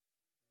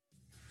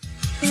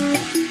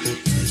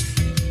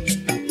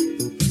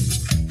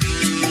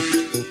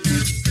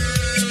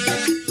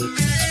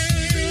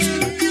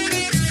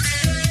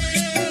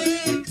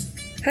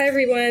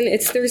everyone.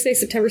 It's Thursday,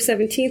 September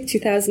 17th,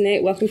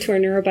 2008. Welcome to our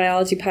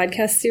neurobiology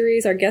podcast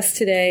series. Our guest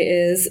today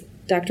is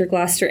Dr.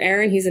 Gloucester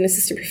Aaron. He's an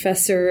assistant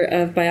professor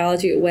of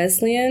biology at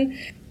Wesleyan.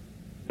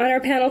 On our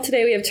panel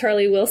today, we have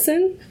Charlie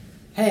Wilson.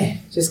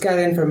 Hey, just got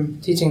in from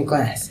teaching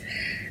class.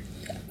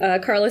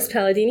 Carlos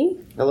Palladini.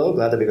 Hello,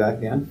 glad to be back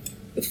again.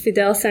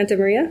 Fidel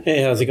Santamaria.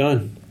 Hey, how's it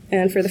going?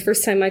 And for the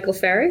first time, Michael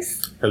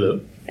Farris.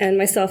 Hello. And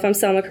myself, I'm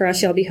Salma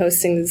Karashi. I'll be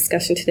hosting the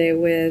discussion today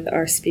with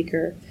our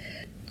speaker.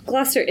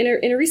 Gloucester,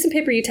 in a recent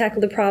paper, you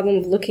tackled the problem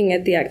of looking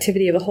at the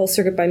activity of a whole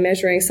circuit by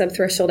measuring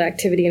subthreshold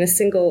activity in a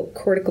single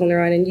cortical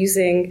neuron and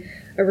using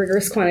a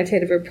rigorous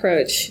quantitative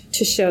approach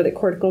to show that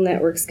cortical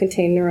networks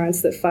contain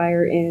neurons that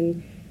fire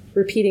in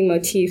repeating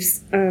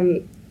motifs.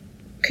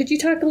 Could you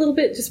talk a little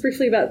bit, just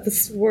briefly, about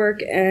this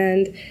work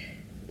and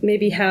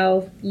maybe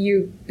how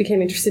you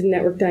became interested in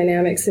network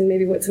dynamics and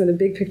maybe what some of the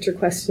big picture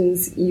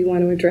questions you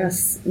want to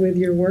address with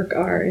your work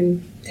are,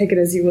 and take it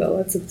as you will.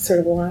 That's sort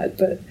of a lot,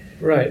 but...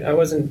 Right. I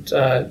wasn't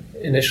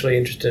initially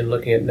interested in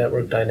looking at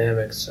network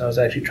dynamics. I was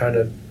actually trying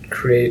to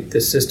create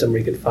this system where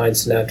you could find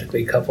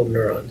synaptically coupled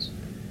neurons.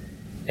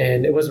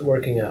 And it wasn't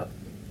working out,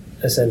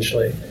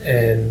 essentially.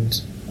 And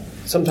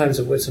sometimes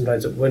it would,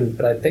 sometimes it wouldn't.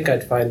 But I think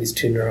I'd find these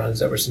two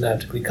neurons that were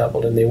synaptically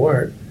coupled, and they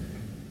weren't.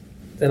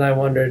 Then I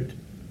wondered,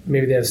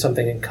 maybe they have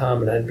something in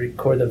common. I'd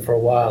record them for a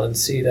while and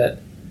see that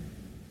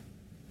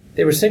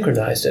they were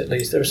synchronized, at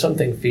least. There was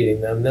something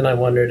feeding them. Then I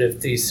wondered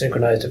if these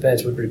synchronized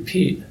events would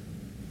repeat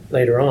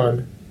later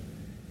on.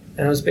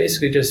 And I was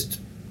basically just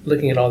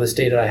looking at all this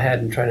data I had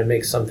and trying to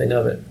make something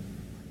of it,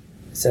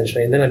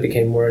 essentially. And then I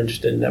became more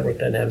interested in network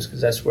dynamics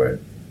because that's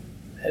where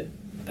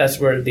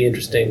the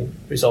interesting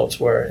results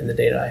were in the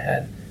data I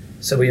had.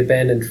 So we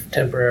abandoned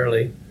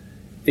temporarily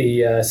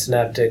the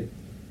synaptic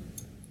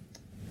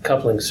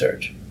coupling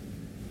search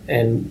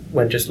and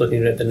went just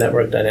looking at the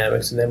network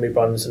dynamics, and then we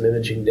brought in some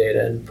imaging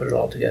data and put it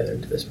all together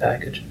into this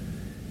package.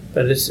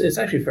 But it's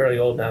actually fairly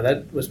old now.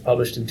 That was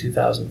published in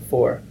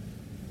 2004.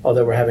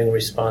 Although we're having a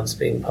response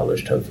being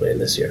published hopefully in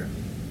this year.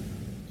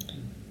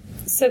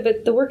 So,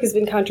 but the work has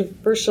been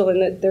controversial in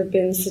that there have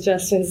been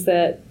suggestions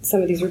that some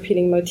of these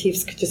repeating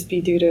motifs could just be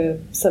due to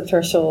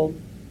subthreshold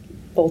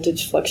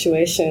voltage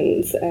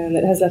fluctuations, and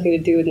that has nothing to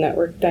do with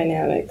network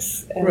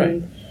dynamics. And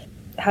right.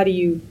 How do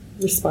you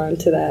respond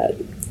to that?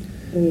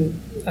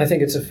 I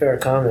think it's a fair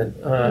comment.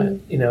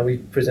 We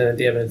presented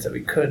the evidence that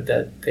we could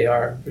that they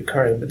are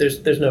recurring, but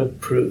there's no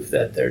proof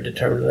that they're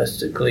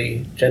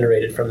deterministically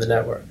generated from the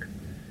network.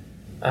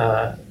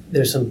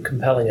 There's some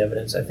compelling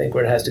evidence, I think,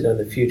 where it has to go in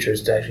the future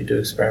is to actually do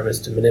experiments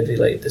to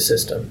manipulate the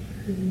system,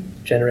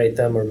 generate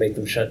them or make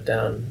them shut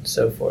down, and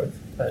so forth.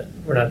 But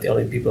we're not the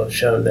only people who have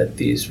shown that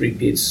these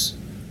repeats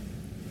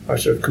are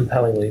sort of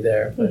compellingly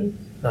there,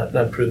 but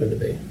not proven to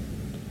be.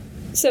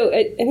 So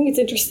I think it's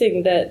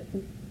interesting that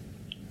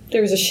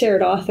there was a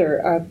shared author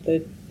of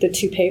the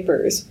two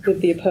papers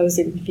with the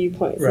opposing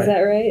viewpoints. Right. Is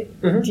that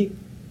right?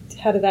 Mm-hmm.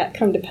 How did that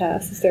come to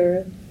pass?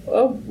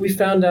 Well, we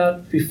found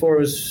out before it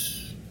was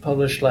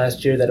published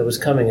last year that it was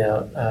coming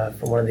out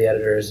from one of the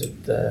editors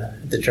at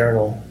the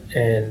journal,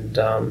 and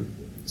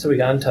so we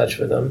got in touch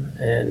with them,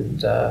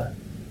 and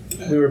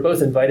we were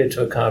both invited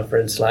to a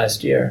conference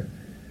last year,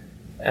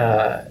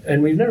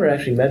 and we've never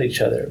actually met each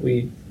other.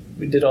 We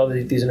did all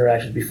these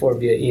interactions before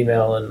via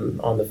email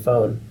and on the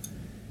phone,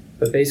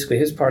 but basically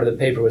his part of the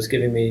paper was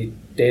giving me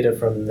data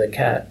from the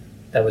cat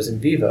that was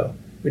in vivo.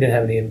 We didn't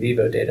have any in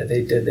vivo data.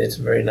 They had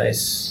some very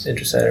nice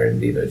intracellular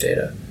in vivo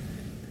data,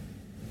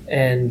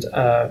 and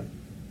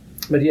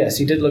but yes,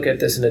 he did look at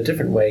this in a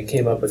different way,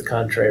 came up with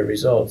contrary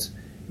results.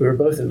 We were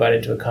both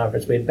invited to a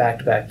conference, we had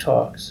back-to-back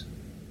talks.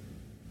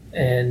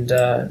 And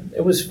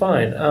it was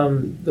fine.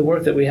 The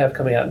work that we have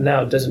coming out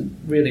now doesn't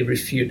really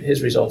refute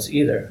his results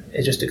either.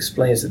 It just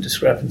explains the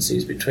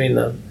discrepancies between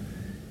them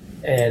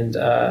and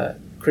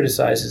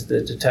criticizes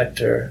the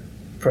detector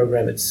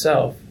program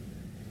itself.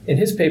 In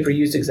his paper, he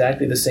used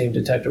exactly the same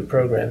detector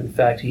program. In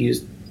fact, he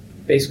used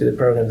basically the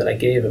program that I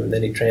gave him, and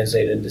then he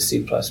translated it into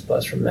C++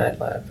 from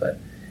MATLAB. But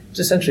it's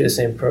essentially the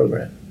same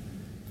program.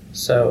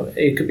 So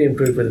it could be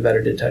improved with a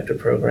better detector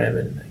program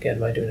and,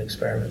 again, by doing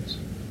experiments.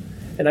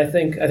 And I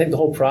think the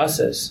whole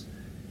process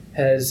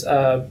has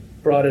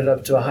brought it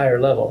up to a higher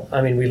level.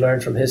 I mean, we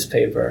learned from his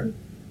paper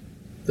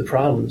the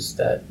problems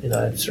that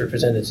I've sort of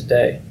presented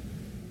today.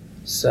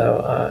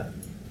 So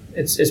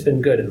it's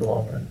been good in the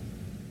long run.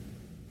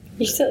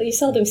 You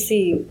seldom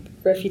see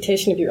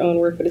refutation of your own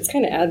work, but it's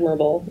kind of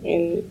admirable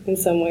in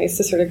some ways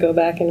to sort of go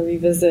back and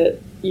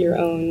revisit your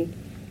own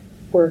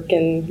work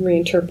and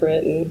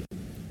reinterpret. And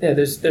yeah,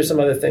 there's some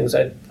other things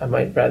I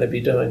might rather be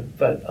doing,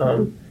 but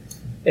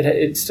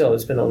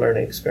it's been a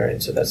learning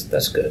experience, so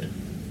that's good.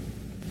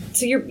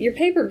 So your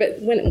paper, but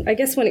when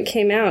it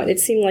came out, it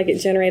seemed like it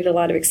generated a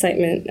lot of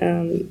excitement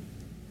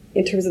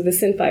in terms of the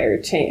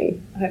SynFire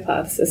chain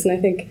hypothesis, and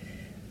I think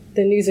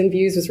the News and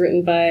Views was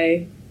written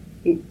by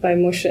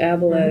Moshe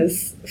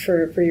Abelez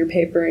for your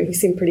paper, and he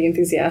seemed pretty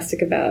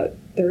enthusiastic about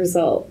the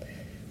result.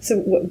 So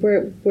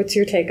what's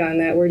your take on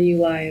that? Where do you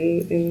lie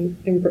in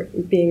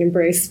being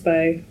embraced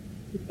by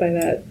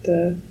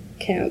that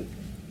camp?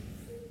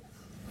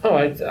 Oh,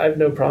 I have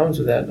no problems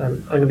with that.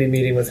 I'm going to be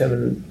meeting with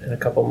him in a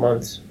couple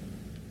months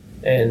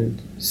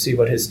and see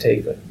what his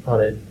take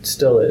on it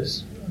still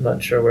is. I'm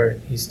not sure where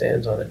he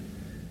stands on it.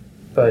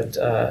 But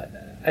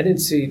I didn't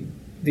see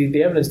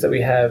the evidence that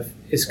we have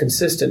is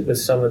consistent with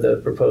some of the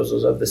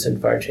proposals of the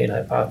SynFire chain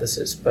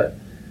hypothesis. But,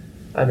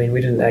 I mean,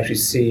 we didn't actually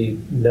see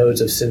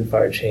nodes of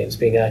SynFire chains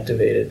being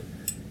activated.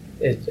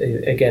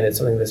 Again, it's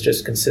something that's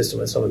just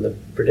consistent with some of the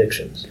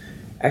predictions.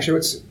 Actually,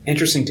 what's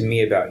interesting to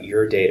me about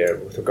your data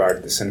with regard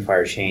to the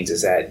SynFire chains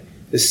is that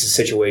this is a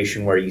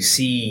situation where you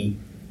see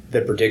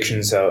the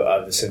predictions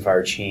of the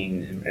SynFire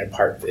chain in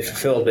part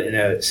fulfilled, but in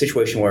a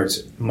situation where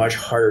it's much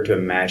harder to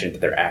imagine that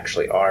there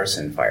actually are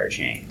SynFire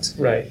chains.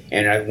 Right.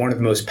 And one of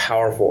the most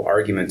powerful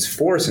arguments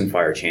for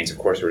SynFire chains, of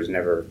course, there was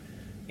never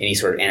any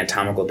sort of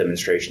anatomical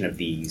demonstration of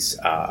these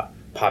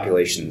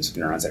populations of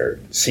neurons that are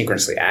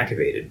synchronously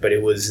activated, but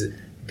it was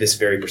this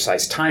very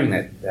precise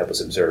timing that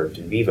was observed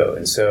in vivo.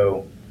 And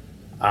so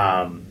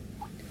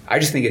I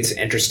just think it's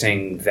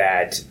interesting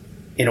that,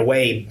 in a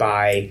way,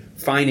 by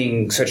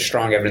finding such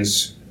strong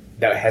evidence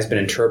that has been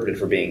interpreted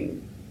for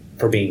being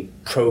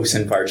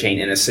pro-SynFire chain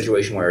in a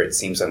situation where it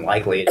seems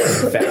unlikely,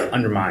 it in fact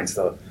undermines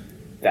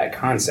that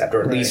concept,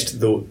 or at least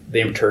the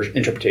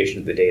interpretation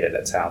of the data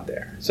that's out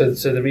there. So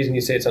the reason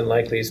you say it's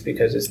unlikely is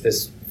because it's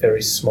this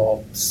very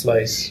small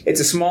slice.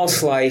 It's a small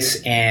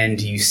slice, and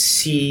you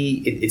see,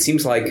 it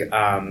seems like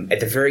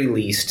at the very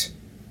least,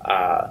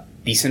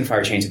 these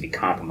SynFire chains would be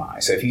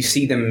compromised. So if you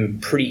see them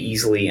pretty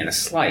easily in a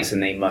slice,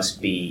 then they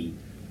must be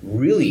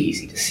really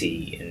easy to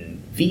see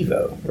in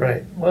vivo.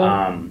 Right.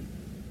 Well,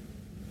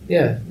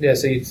 yeah.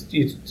 So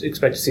you'd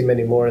expect to see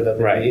many more of them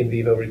in the in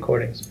vivo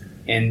recordings.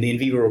 And the in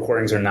vivo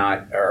recordings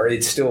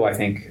it's still, I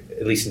think,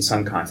 at least in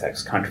some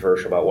contexts,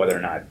 controversial about whether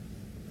or not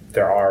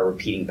there are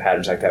repeating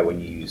patterns like that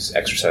when you use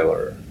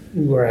extracellular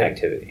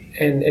activity.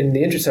 And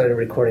the intracellular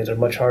recordings are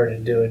much harder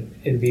to do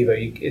in vivo.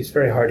 It's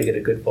very hard to get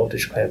a good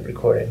voltage clamp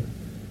recording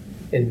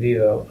in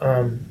vivo.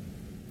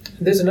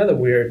 There's another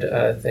weird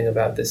thing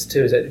about this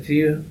too, is that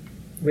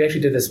we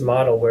actually did this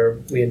model where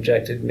we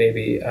injected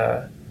maybe,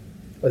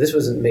 this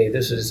wasn't me.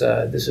 This was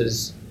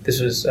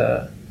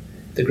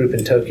the group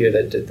in Tokyo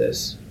that did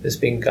this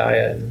being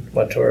Gaia and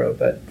Watoro,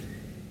 but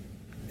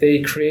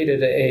they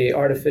created a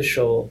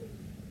artificial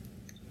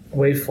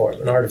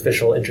waveform, an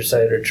artificial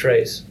intracellular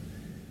trace,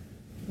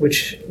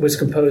 which was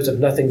composed of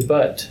nothing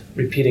but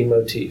repeating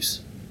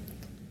motifs.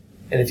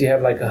 And if you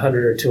have like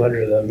 100 or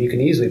 200 of them, you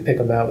can easily pick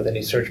them out with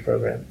any search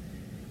program.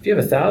 If you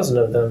have 1,000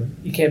 of them,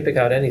 you can't pick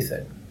out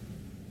anything.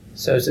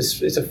 So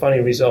it's a funny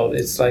result.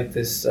 It's like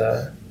this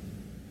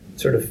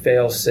sort of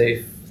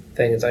fail-safe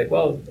thing. It's like,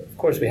 well, of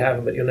course we have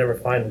them, but you'll never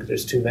find them because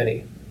there's too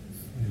many.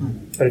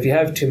 But if you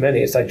have too many,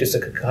 it's like just a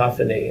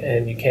cacophony,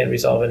 and you can't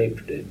resolve any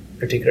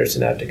particular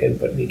synaptic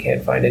input, and you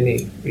can't find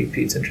any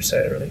repeats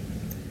intracellularly,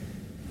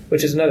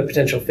 which is another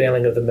potential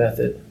failing of the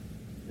method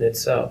in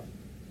itself.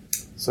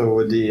 So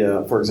with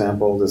for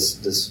example,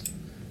 this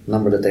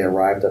number that they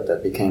arrived at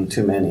that became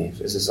too many,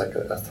 is this like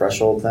a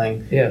threshold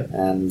thing? Yeah.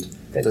 And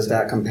does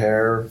that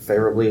compare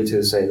favorably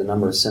to, say, the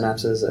number of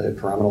synapses a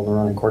pyramidal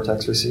neuron in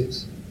cortex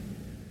receives?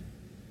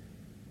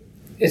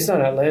 It's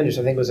not outlandish.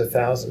 I think it was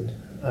 1,000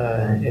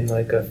 in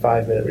like a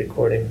 5-minute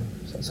recording.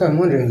 So I'm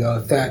wondering though,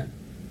 if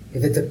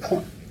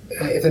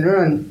a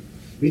neuron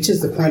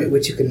reaches the point at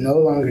which you can no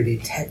longer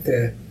detect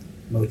the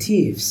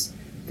motifs,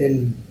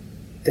 then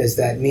does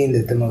that mean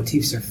that the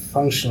motifs are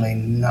functionally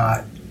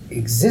not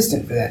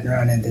existent for that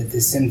neuron and that the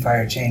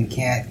SynFire chain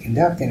can't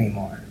conduct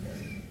anymore?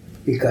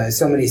 Because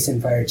so many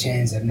SynFire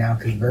chains have now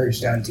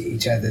converged onto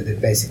each other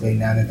that basically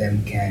none of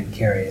them can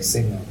carry a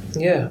signal.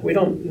 Yeah, we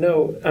don't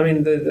know. I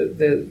mean,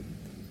 the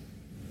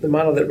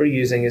model that we're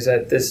using is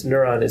that this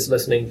neuron is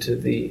listening to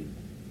the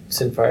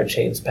SynFire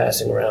chains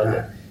passing around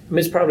it. I mean,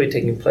 it's probably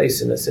taking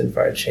place in a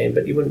SynFire chain,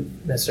 but you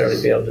wouldn't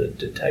necessarily be able to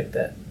detect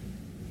that.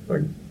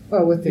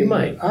 Well, with the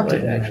might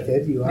optical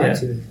method, you ought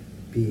to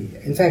be.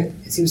 In fact,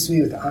 it seems to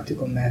me with the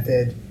optical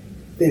method,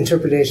 the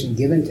interpretation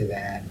given to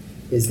that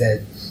is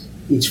that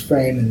each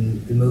frame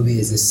in the movie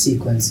is a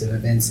sequence of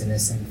events in a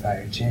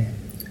SynFire chain.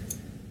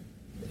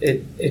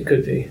 It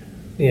could be.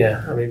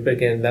 Yeah, I mean, but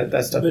again,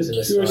 that stuff is in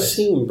the slides. You're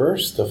seeing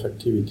bursts of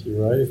activity,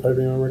 right? If I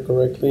remember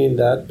correctly, in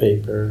that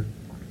paper,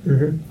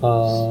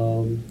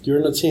 you're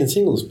not seeing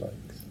single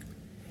spikes.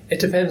 It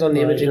depends on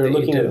the imaging you're that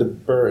looking you do. at the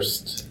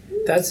burst.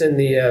 That's in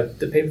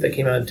the paper that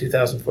came out in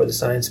 2004, the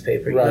science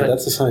paper. Right,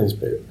 that's a science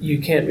paper. You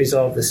can't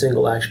resolve the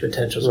single action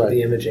potentials with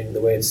the imaging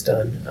the way it's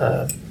done.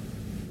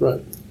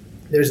 Right.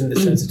 There isn't the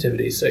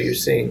sensitivity, so you're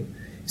seeing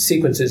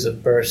sequences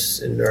of bursts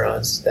in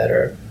neurons that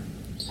are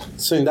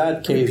So in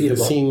that case,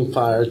 repeatable. the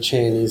SynFire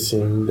chain is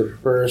in the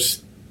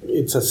burst.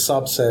 It's a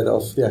subset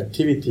of the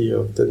activity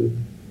of the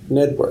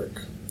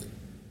network.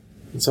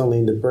 It's only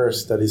in the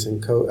burst that is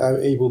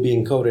it will be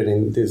encoded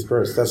in this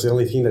burst. That's the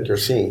only thing that you're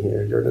seeing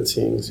here. You're not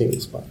seeing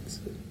single spikes.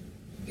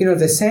 You know,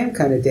 the same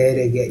kind of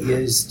data get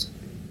used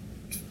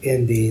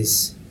in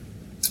these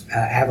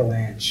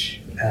avalanche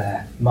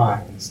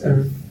models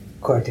of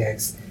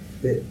cortex.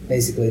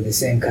 basically the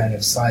same kind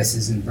of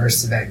slices and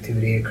bursts of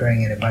activity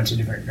occurring in a bunch of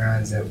different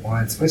neurons at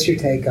once. What's your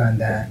take on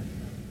that?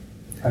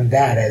 On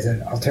that as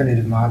an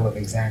alternative model of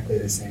exactly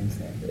the same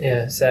thing?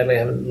 Yeah, sadly, I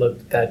haven't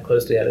looked that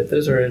closely at it.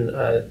 Those are in,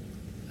 I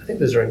think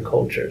those are in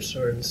cultures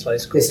or in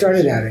slice cultures. They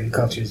started out in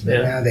cultures, but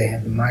Yeah. now they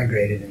have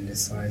migrated into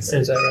slices.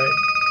 Is that right?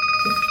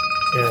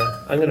 Yeah,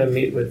 I'm going to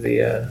meet with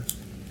the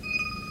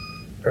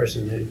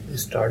person who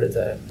started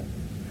that.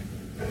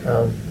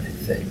 I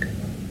think,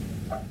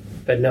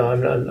 but no,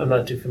 I'm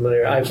not too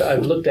familiar.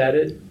 I've looked at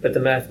it, but the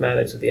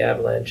mathematics of the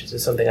avalanches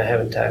is something I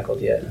haven't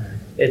tackled yet.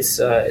 It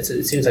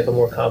seems like a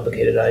more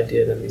complicated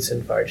idea than these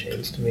SynFire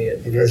chains to me at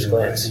It first is,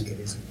 glance. I think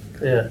it is.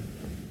 Yeah,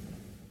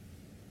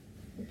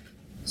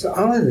 So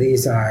all of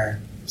these are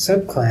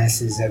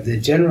subclasses of the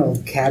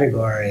general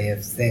category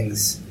of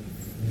things,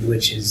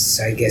 which is,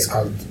 I guess,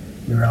 called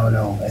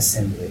neuronal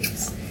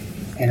assemblies.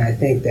 And I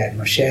think that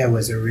Moshe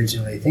was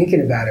originally thinking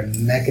about a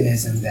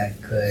mechanism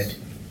that could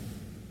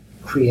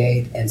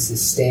create and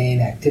sustain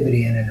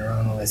activity in a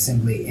neuronal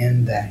assembly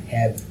in the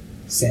Hebb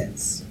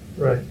sense.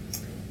 right.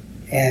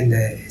 And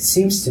it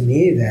seems to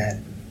me that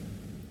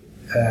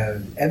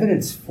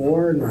evidence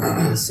for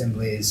neuronal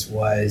assemblies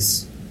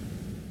was,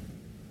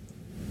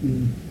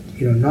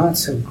 not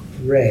so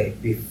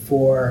great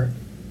before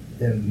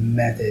the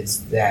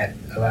methods that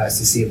allow us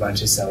to see a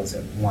bunch of cells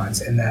at once.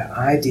 And the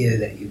idea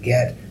that you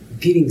get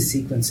repeating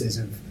sequences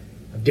of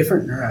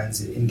different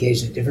neurons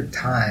engaged at different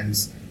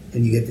times,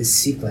 then you get this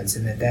sequence,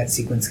 and that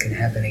sequence can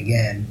happen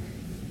again,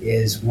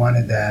 is one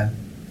of the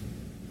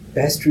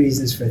best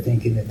reasons for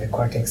thinking that the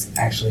cortex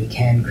actually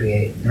can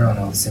create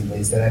neuronal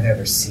assemblies that I've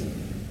ever seen.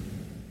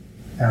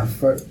 Now,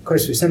 of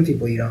course, for some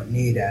people, you don't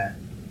need a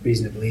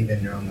reason to believe in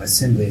neuronal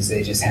assemblies.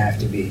 They just have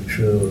to be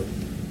true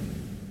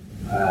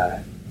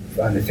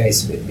on the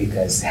face of it,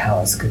 because how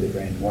else could the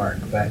brain work?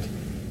 But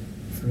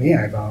for me,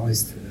 I've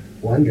always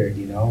wondered,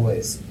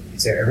 is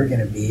there ever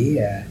going to be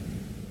a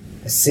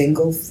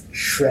single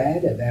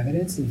shred of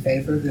evidence in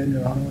favor of the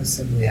neuronal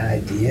assembly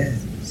idea?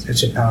 It's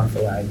such a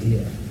powerful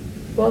idea.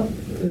 Well,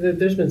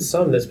 there's been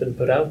some that's been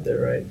put out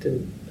there, right?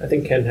 I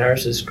think Ken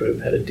Harris's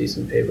group had a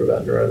decent paper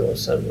about neuronal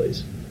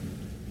assemblies,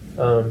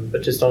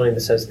 but just only in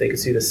the sense that they could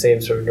see the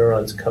same sort of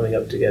neurons coming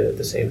up together at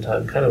the same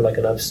time, kind of like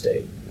an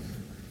upstate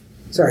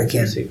Sorry,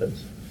 Ken.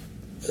 sequence.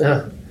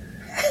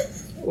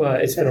 Well,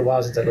 it's been a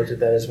while since I looked at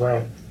that as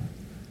well.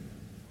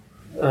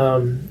 I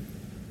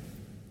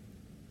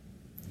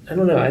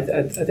don't know. I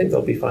think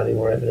they'll be finding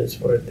more evidence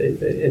for it.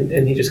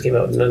 And he just came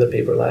out with another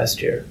paper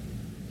last year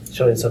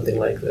showing something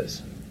like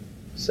this.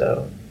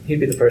 So he'd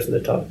be the person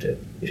to talk to.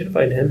 You should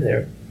find him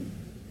there.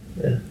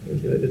 Yeah,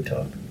 he'd do a good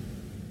talk.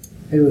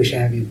 Maybe we should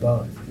have you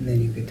both, and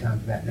then you could talk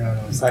about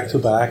neuronal assemblies. Back to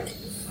back.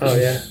 Oh,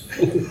 yeah.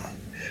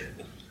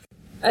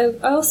 I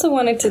also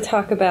wanted to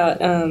talk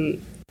about,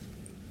 in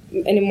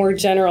a more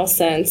general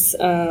sense,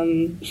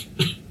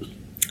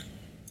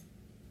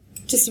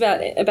 just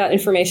about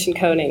information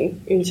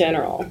coding in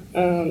general.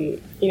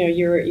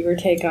 Your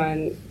take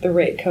on the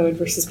rate code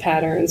versus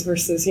patterns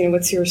versus,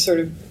 what's your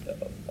sort of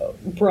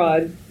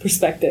broad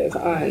perspective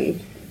on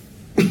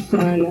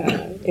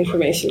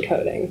information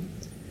coding?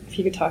 If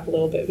you could talk a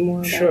little bit more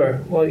about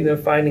Sure. Well,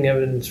 finding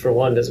evidence for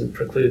one doesn't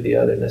preclude the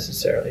other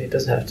necessarily. It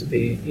doesn't have to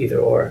be either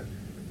or.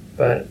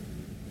 But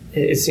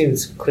it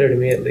seems clear to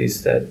me, at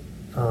least, that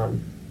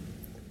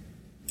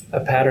a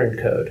pattern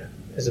code,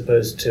 as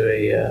opposed to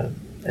a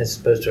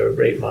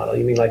rate model.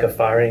 You mean like a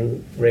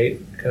firing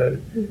rate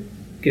code?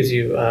 Mm-hmm. Gives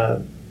you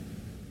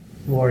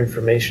more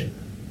information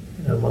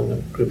among a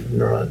group of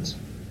neurons.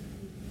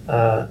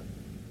 And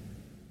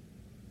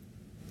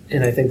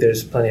I think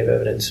there's plenty of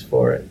evidence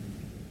for it.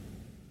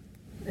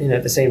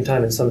 At the same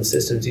time, in some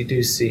systems, you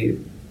do see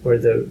where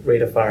the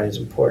rate of firing is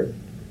important.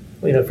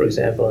 For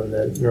example, in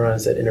the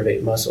neurons that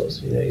innervate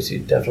muscles, you see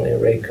definitely a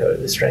rate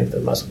code. The strength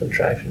of muscle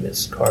contraction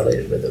is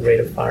correlated with the rate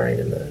of firing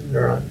in the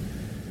neuron.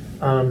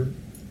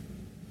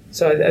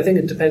 So I think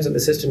it depends on the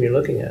system you're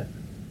looking at.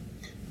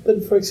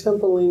 But for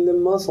example, in the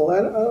muscle,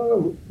 I don't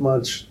know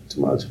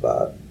too much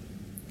about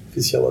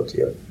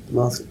physiology of the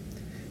muscle.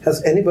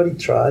 Has anybody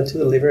tried to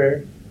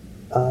deliver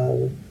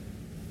a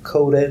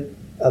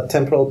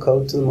temporal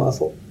code to the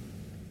muscle?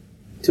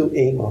 To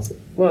a muscle?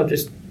 Well,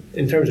 just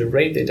in terms of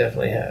rate, they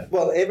definitely have.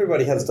 Well,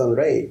 everybody has done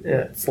rate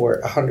for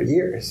 100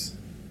 years.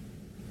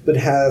 But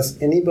has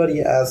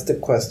anybody asked the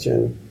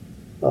question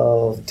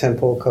of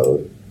temporal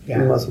code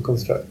in muscle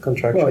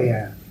contraction? Oh,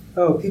 yeah.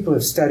 Oh, people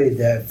have studied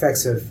the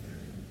effects of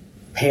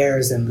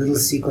pairs and little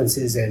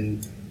sequences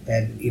and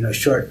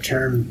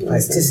short-term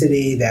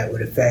plasticity that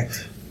would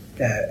affect,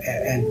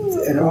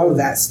 and all of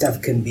that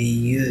stuff can be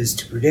used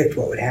to predict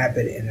what would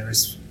happen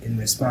in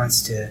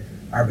response to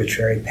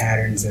arbitrary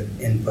patterns of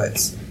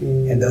inputs,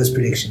 and those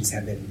predictions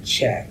have been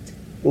checked.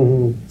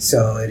 Mm-hmm.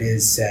 So it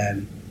is,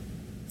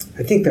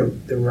 I think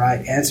the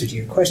right answer to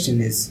your question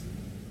is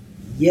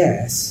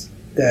yes,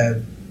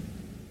 the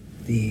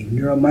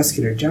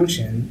neuromuscular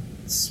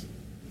junction's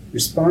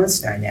response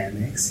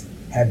dynamics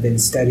have been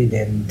studied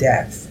in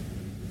depth,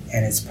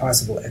 and it's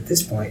possible at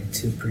this point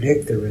to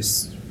predict the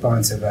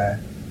response of a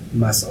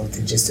muscle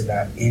to just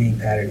about any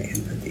pattern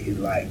input that you'd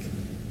like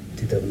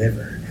to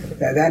deliver.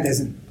 That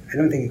doesn't, I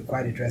don't think it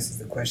quite addresses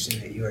the question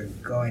that you are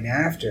going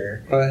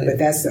after, Right. but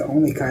that's the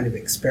only kind of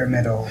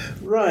experimental.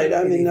 Right.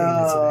 I mean,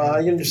 I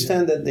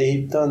understand that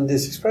they've done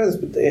these experiments,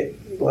 but they,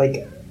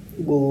 like,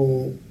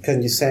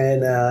 can you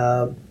send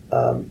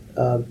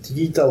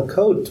digital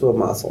code to a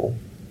muscle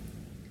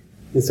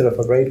instead of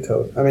a rate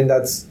code? I mean,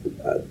 that's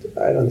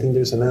I don't think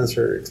there's an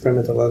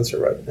experimental answer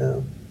right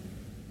now,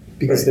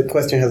 because the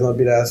question has not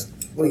been asked.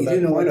 Well, you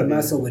do know what the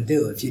muscle would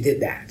do if you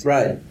did that.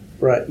 Right.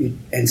 Right.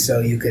 And so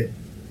you could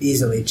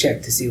easily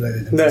check to see whether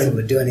the muscle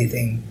would do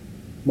anything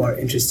more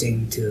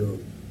interesting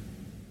to,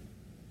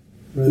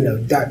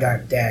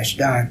 dot, dash,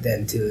 dot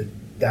than to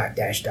dot,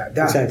 dash, dot,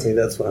 dot. Exactly,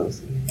 that's what I was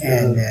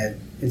thinking.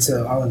 And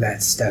so all of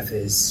that stuff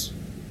is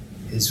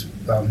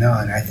well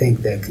known. I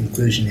think the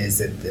conclusion is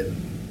that the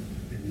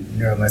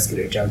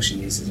neuromuscular junction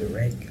uses a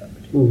rate code.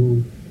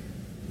 Mm-hmm.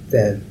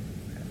 That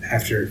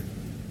after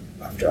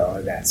all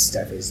of that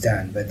stuff is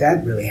done, but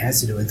that really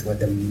has to do with what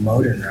the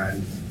motor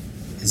neuron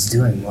is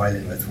doing more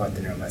than with what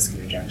the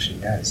neuromuscular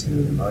junction does.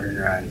 The motor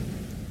neuron.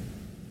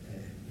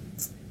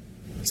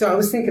 So I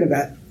was thinking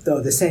about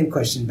the same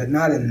question, but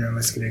not in the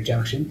neuromuscular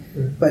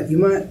junction. But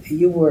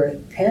you were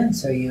at Penn,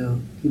 so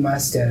you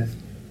must have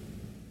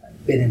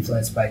been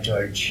influenced by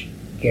George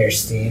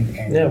Gerstein.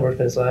 And I worked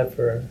in his lab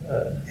for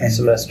a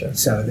semester.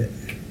 So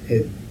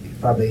it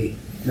probably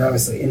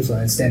enormously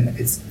influenced, and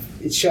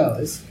it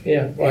shows.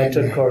 Yeah, well, I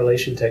took a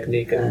correlation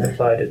technique and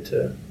applied it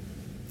to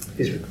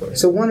these recordings.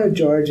 So one of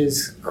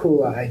George's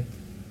cool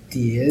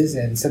ideas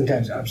and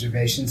sometimes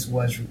observations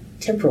was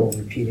temporal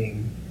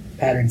repeating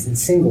patterns in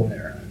single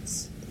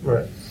neurons.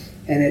 Right.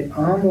 And it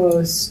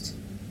almost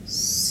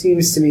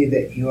seems to me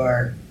that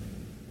your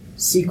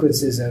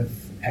sequences of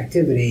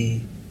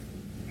activity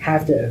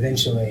have to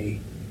eventually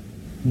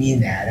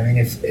mean that. I mean,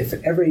 if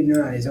every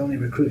neuron is only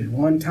recruited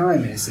one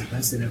time in a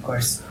sequence, then of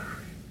course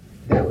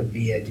that would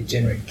be a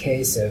degenerate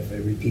case of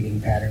a repeating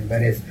pattern.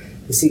 But if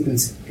the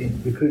sequence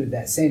recruited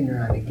that same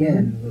neuron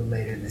again a little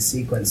later in the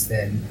sequence,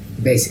 then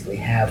you basically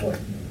have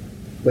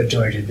what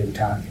George had been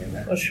talking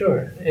about. Well,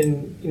 sure.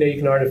 And, you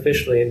can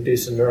artificially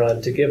induce a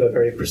neuron to give a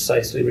very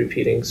precisely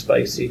repeating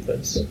spike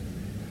sequence,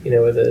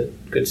 with a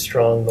good,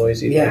 strong,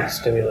 noisy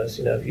stimulus.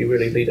 If you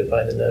really lead it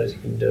by the nose, you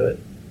can do it.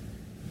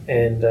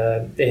 And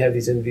they have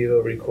these in vivo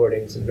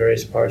recordings in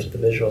various parts of the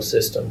visual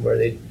system where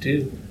they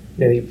do,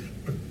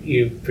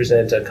 you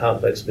present a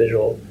complex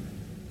visual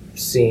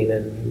scene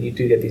and you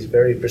do get these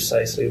very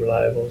precisely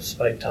reliable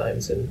spike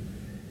times, and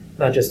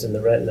not just in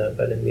the retina,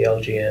 but in the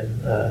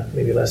LGN,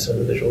 maybe less so in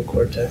the visual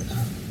cortex.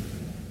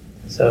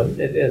 So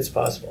it's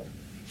possible.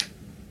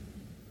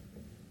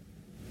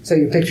 So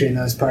you're picturing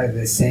those part of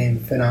the same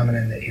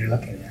phenomenon that you're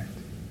looking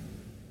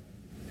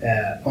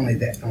at.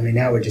 Only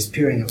now we're just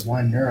peering at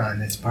one neuron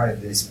that's part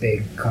of this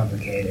big,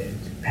 complicated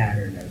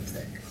pattern of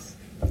things.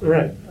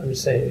 Right. I'm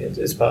just saying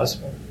it's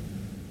possible.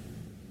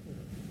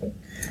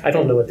 I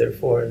don't know what they're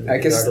for in our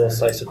little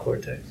slice of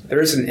cortex.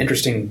 There is an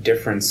interesting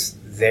difference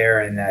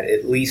there in that,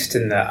 at least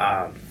in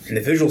the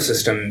visual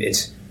system,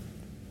 it's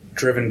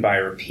driven by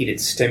repeated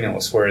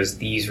stimulus, whereas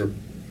these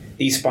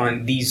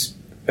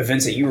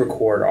events that you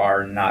record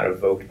are not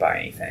evoked by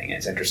anything. And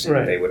it's interesting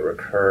that they would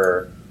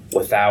recur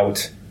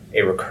without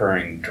a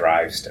recurring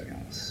drive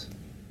stimulus.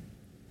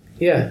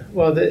 Yeah,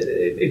 well,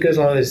 it goes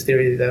along with this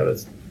theory that I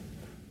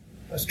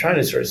was trying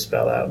to sort of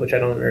spell out, which I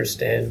don't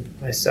understand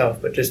myself,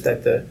 but just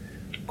that the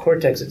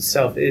cortex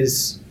itself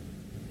is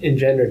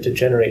engendered to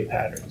generate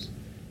patterns.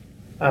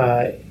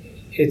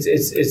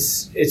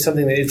 It's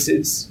something that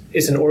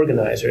it's an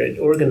organizer. It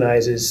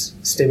organizes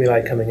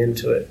stimuli coming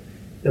into it,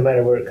 no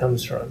matter where it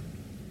comes from.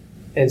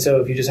 And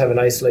so if you just have an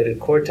isolated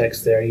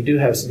cortex there, you do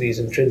have these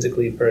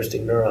intrinsically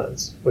bursting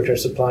neurons, which are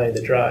supplying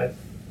the drive.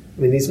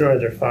 I mean, these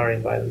neurons are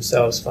firing by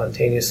themselves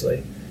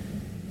spontaneously.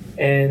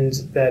 And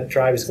that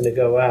drive is going to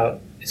go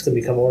out. It's going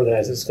to become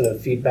organized. It's going to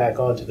feed back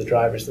onto the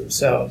drivers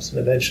themselves. And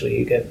eventually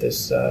you get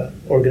this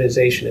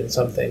organization in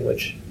something,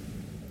 which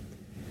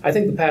I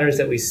think the patterns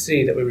that we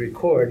see, that we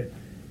record,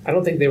 I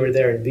don't think they were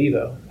there in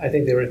vivo. I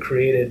think they were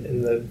created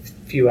in the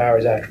few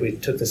hours after we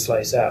took the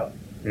slice out.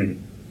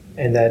 Mm-hmm.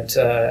 And that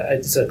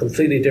it's a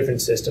completely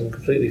different system,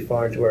 completely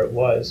foreign to where it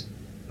was.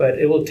 But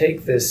it will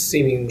take this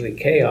seemingly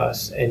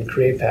chaos and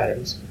create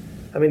patterns.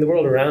 I mean, the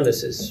world around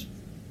us is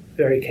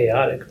very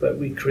chaotic, but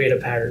we create a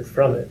pattern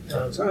from it.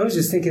 So I was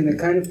just thinking the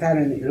kind of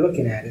pattern that you're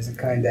looking at is a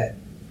kind that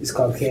is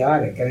called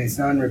chaotic. I mean, it's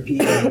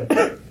non-repeating.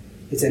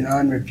 It's a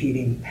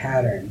non-repeating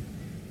pattern.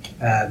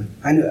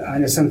 I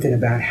know something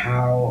about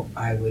how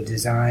I would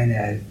design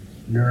a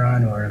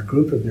neuron or a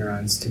group of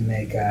neurons to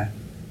make a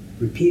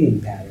repeating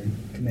pattern,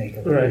 to make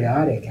a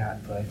periodic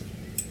output.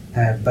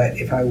 But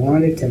if I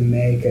wanted to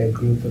make a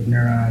group of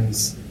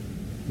neurons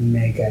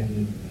make a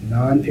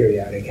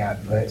non-periodic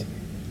output,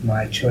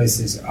 my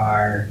choices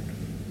are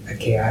a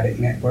chaotic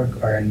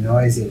network or a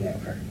noisy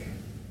network.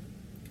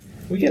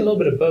 We get a little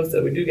bit of both,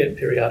 though. We do get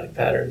periodic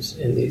patterns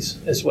in these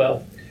as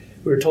well.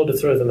 We were told to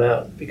throw them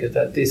out because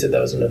they said that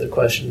was another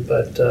question.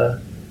 But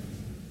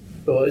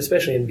well,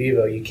 especially in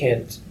vivo, you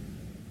can't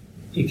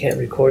you can't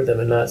record them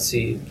and not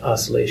see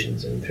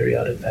oscillations and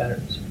periodic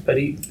patterns. But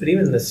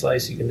even in the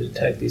slice, you can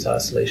detect these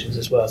oscillations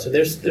as well. So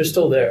they're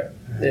still there.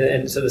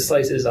 And so the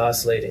slice is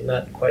oscillating,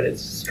 not quite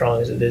as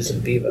strong as it is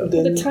in vivo.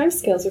 Well, the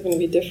timescales are going to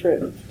be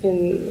different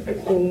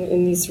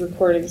in these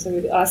recordings. I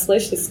mean, the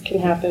oscillations can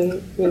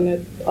happen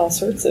at all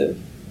sorts of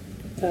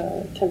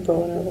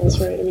temporal intervals,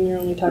 right? I mean, you're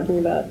only talking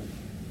about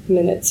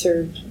minutes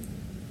or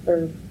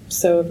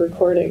so of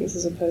recordings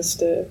as opposed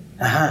to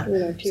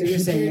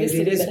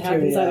periodicity that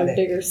happens on a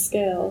bigger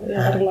scale.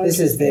 Yeah, This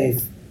is the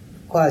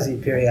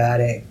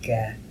quasi-periodic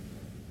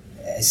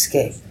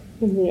escape.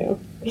 Yeah.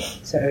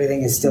 So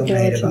everything is still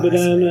made of But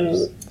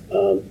oscillators.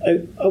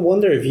 I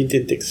wonder if you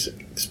did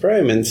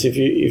experiments, if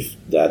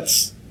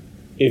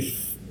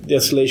the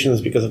oscillation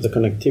is because of the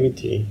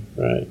connectivity,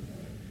 right?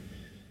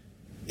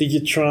 Did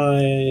you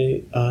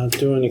try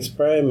doing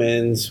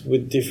experiments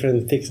with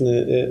different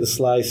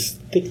slice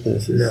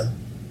thicknesses?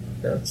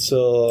 No.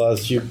 So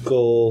as you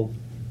go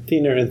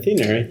thinner and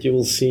thinner, you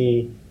will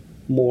see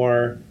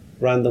more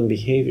random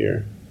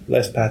behavior,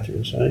 less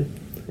patterns, right?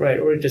 Right,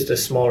 or just a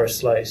smaller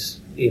slice,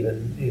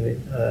 even.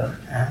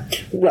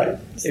 Right.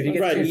 If you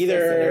get Right. too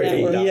Either,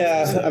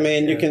 close to the I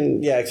mean, you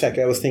can. Yeah,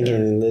 exactly. I was thinking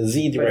in the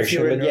Z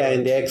direction, but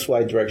in the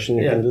XY direction,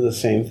 you can do the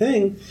same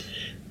thing.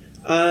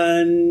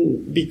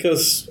 And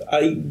because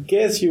I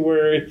guess you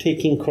were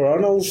taking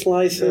coronal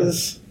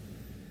slices,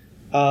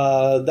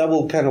 that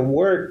will kind of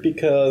work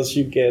because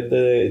you get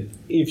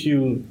if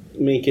you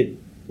make it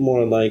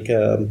more like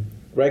a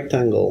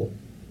rectangle,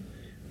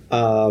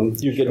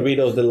 you get rid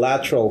of the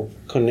lateral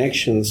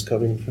connections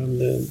coming from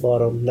the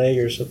bottom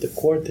layers of the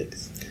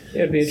cortex.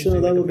 Yeah, it'd be interesting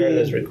to compare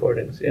those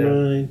recordings. Yeah.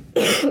 Right.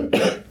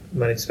 You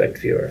might expect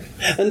fewer.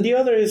 And the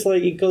other is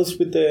it goes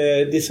with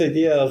this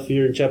idea of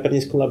your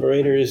Japanese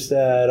collaborators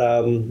that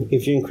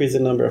if you increase the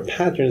number of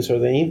patterns or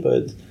the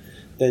input,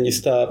 then you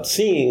stop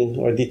seeing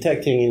or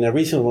detecting in a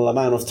reasonable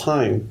amount of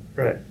time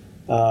Right.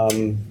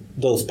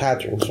 Those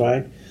patterns,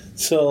 right?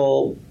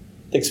 So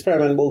the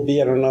experiment will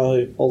be, I don't know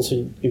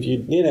if you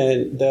did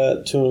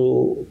it,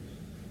 to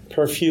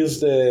perfuse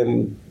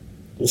the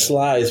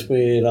slice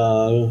with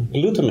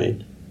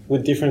glutamate,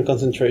 with different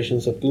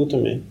concentrations of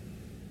glutamate.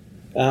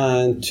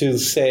 And to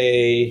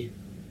see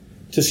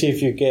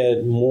if you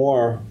get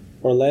more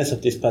or less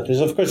of these patterns.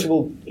 Of course, it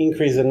will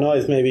increase the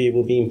noise. Maybe it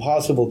will be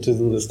impossible to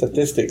do the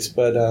statistics,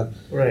 but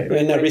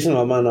in a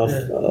reasonable amount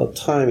of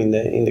time in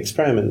the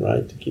experiment,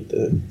 right, to keep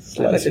the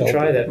slice I'd like to healthy.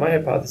 try that. My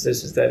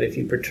hypothesis is that if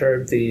you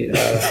perturb the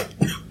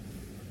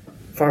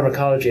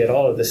pharmacology at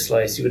all of the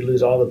slice, you would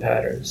lose all the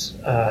patterns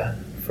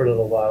for a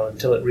little while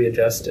until it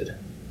readjusted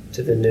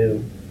to the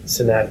new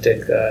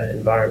synaptic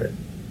environment.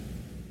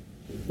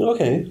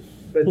 Okay.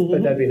 But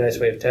that'd be a nice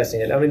way of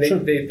testing it. I mean,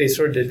 they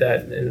sort of did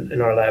that in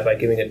our lab by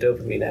giving a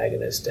dopamine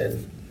agonist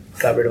and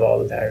got rid of all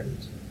the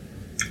patterns.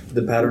 Would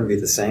the pattern be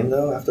the same,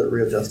 though, after it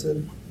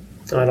readjusted?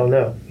 I don't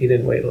know. We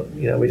didn't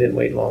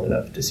wait long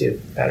enough to see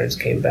if patterns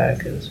came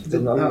back. So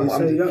you don't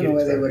know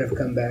whether they would have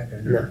come back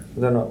or not?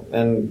 No.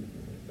 And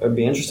it would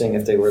be interesting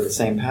if they were the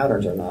same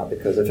patterns or not,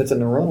 because if it's a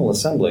neuronal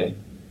assembly,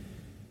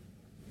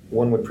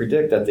 one would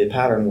predict that the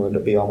pattern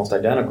would be almost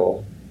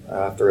identical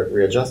after it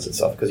readjusts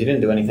itself, because you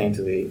didn't do anything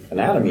to the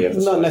anatomy of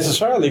the Not slice.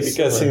 necessarily,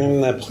 because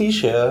in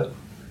aplysia,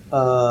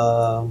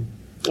 or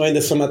in the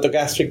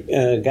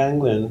somatogastric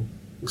ganglion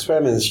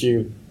experiments,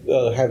 you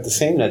have the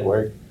same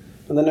network,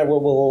 and the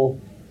network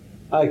will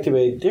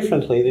activate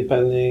differently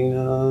depending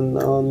on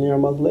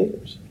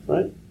neuromodulators,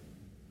 right?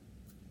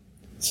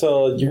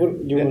 So you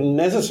wouldn't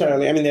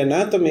necessarily, I mean, the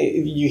anatomy,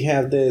 you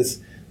have this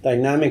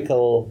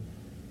dynamical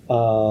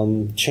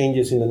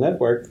changes in the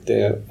network.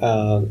 The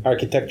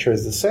architecture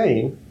is the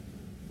same,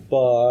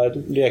 but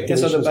the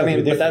activations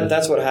but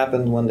that's what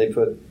happened when they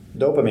put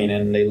dopamine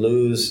in. They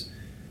lose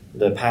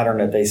the pattern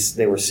that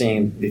they were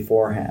seeing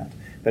beforehand.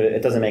 But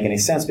it doesn't make any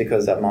sense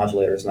because that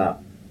modulator is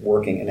not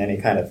working in any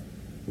kind of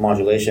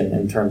modulation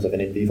in terms of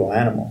an in vivo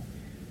animal.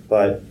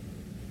 But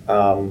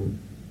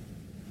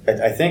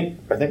I think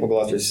what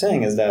Gloucester is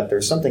saying is that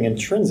there's something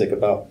intrinsic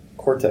about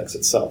cortex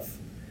itself,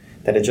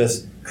 that it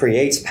just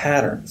creates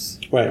patterns.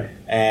 Right.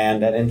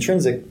 And that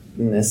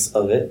intrinsicness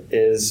of it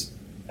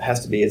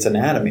has to be its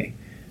anatomy.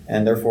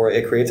 And therefore,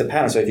 it creates a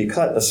pattern. So if you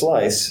cut a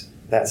slice,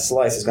 that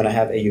slice is going to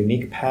have a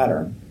unique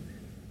pattern.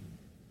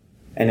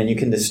 And then you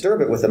can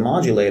disturb it with a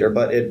modulator,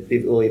 but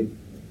it will,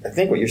 I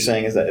think what you're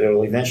saying is that it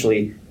will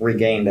eventually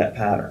regain that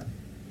pattern.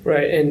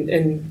 Right,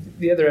 and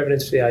the other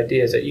evidence for the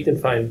idea is that you can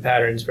find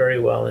patterns very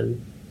well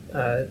in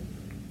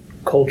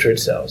cultured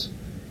cells.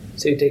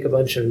 So you take a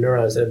bunch of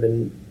neurons that have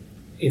been,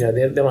 they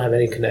don't have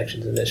any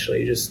connections initially.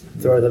 You just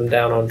throw them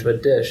down onto a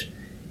dish.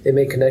 They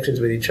make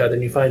connections with each other,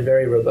 and you find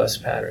very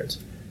robust patterns.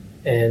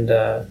 And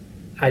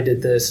I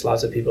did this,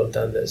 lots of people have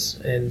done this.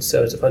 And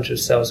so it's a bunch of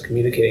cells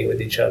communicating with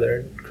each other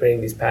and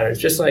creating these patterns.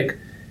 Just like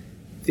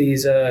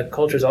these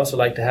cultures also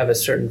like to have a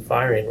certain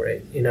firing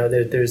rate.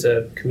 There's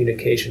a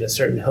communication, a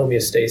certain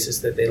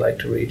homeostasis that they like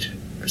to reach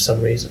for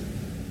some reason.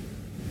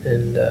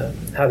 And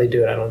how they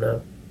do it, I don't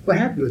know. What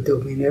happened with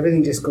dopamine? Did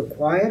everything just go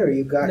quiet, or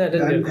you got No, it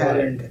didn't go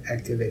unpatterned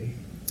activity?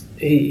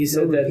 He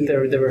said No that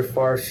repeating. there were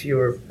far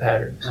fewer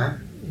patterns, Huh?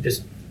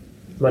 just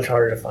much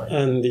harder to find.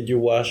 And did you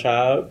wash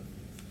out?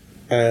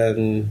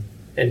 And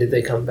And did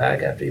they come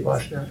back after you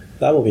washed it out?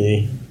 that will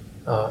be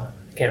I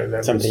can't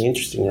remember. something It's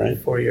interesting, right?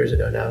 4 years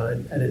ago now,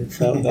 and I didn't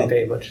No.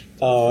 pay much.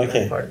 Oh,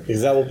 okay. Part.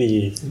 Because that will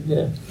be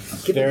Yeah.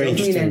 Give Very a dopamine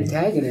interesting.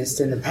 antagonist,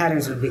 and the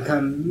patterns would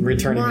become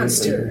Returning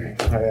monster.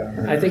 Oh,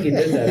 yeah. I think he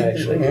did that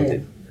actually. He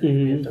did.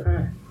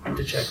 Mhm. I have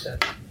to check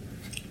that.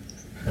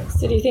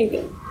 So do you think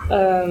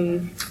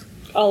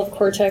all of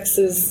cortex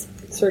is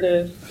sort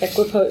of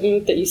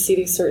equipotent, that you see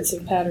these sorts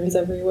of patterns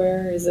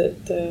everywhere? Is it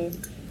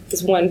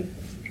is one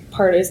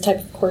part, is type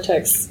of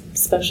cortex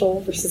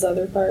special versus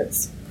other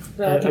parts?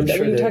 Relative I'm to,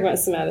 sure you're that- talking about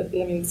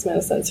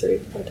somatosensory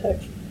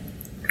cortex.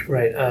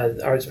 Right.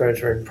 Our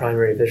experiments were in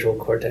primary visual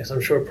cortex. I'm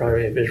sure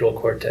primary visual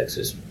cortex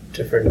is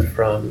different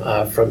from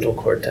frontal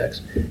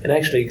cortex. And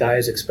actually,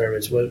 Guy's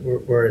experiments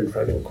were in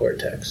frontal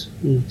cortex.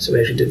 So we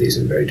actually did these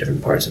in very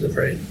different parts of the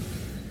brain.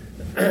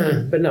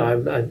 But no,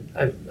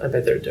 I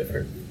bet they're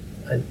different.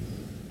 I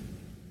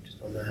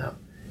just don't know how.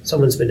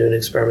 Someone's been doing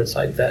experiments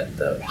like that,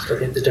 though, just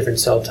looking at the different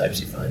cell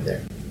types you find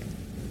there.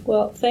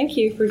 Well, thank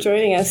you for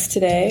joining us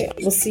today.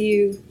 We'll see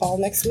you all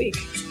next week.